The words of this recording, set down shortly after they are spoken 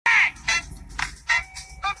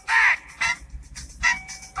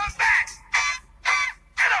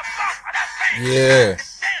Yeah.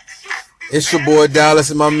 It's your boy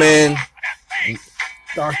Dallas and my man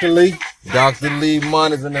Dr. Lee. Dr. Lee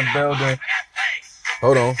Munn is in the building.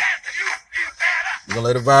 Hold on. We're gonna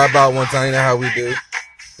let it vibe out one time. You know how we do.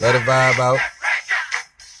 Let it vibe out.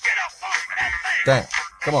 Damn.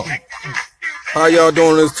 Come on. How y'all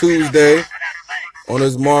doing this Tuesday? On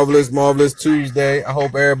this marvelous Tuesday. I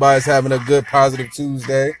hope everybody's having a good, positive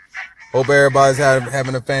Tuesday. Hope everybody's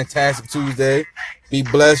having a fantastic Tuesday. Be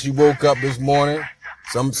blessed you woke up this morning.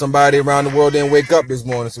 Somebody around the world didn't wake up this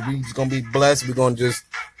morning, so we just gonna be blessed. We're gonna just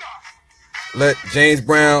let James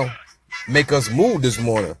Brown make us move this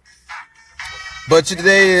morning. But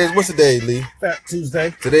today is, what's the day, Lee? Fat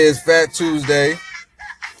Tuesday. Today is Fat Tuesday.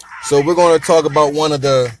 So we're gonna talk about one of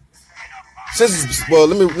the, let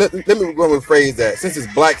me go and rephrase that. Since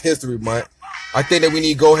it's Black History Month, I think that we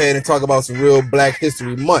need to go ahead and talk about some real Black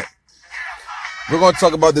History Month. We're gonna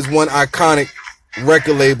talk about this one iconic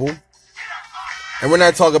record label. And we're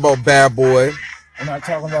not talking about Bad Boy. We're not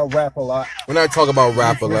talking about Rap a Lot. We're not talking about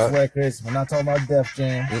Rap a Lot. Records. We're not talking about Def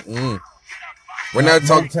Jam. We're not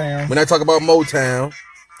talking about Motown.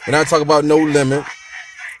 We're not talking about No Limit.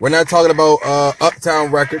 We're not talking about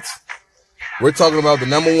Uptown Records. We're talking about the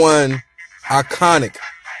number one iconic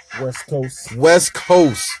West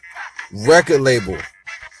Coast record label.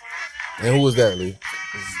 And who is that, Lee?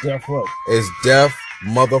 It's Death Row. It's Death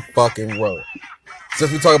motherfucking Row.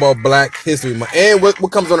 Since we talk about Black History Month. And what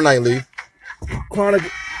comes on tonight, Lee?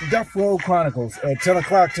 Death Row Chronicles at 10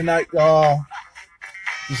 o'clock tonight, y'all.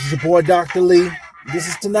 This is your boy, Dr. Lee. This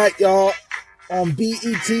is tonight, y'all, on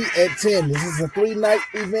BET at 10. This is a 3-night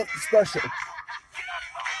event special.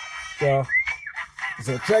 So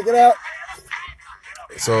check it out.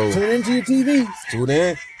 So tune into your TV. Tune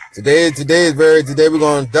in. Today we're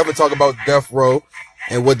gonna definitely talk about Death Row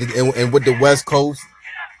and what the West Coast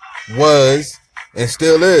was and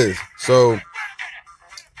still is. So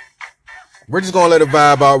we're just gonna let it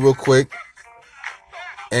vibe out real quick,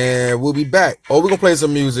 and we'll be back. Oh, we're gonna play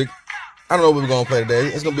some music. I don't know what we're gonna play today.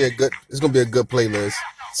 It's gonna be a good playlist.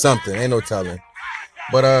 Something, ain't no telling.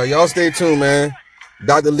 But y'all stay tuned, man.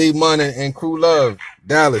 Dr. Lee Munn and Crew Love,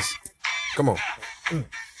 Dallas. Come on.